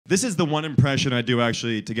This is the one impression I do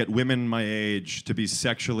actually to get women my age to be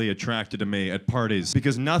sexually attracted to me at parties.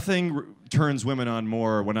 Because nothing turns women on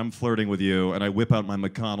more when I'm flirting with you and I whip out my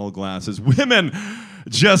McConnell glasses. Women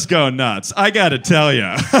just go nuts. I gotta tell you.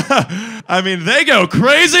 I mean, they go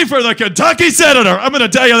crazy for the Kentucky Senator. I'm gonna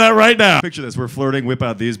tell you that right now. Picture this, we're flirting, whip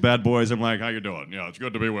out these bad boys. I'm like, how you doing? Yeah, it's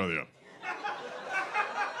good to be with you.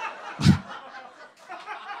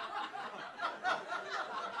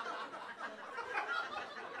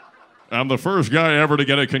 I'm the first guy ever to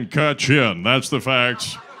get a concussion. That's the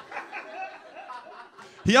facts.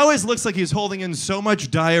 He always looks like he's holding in so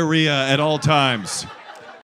much diarrhea at all times.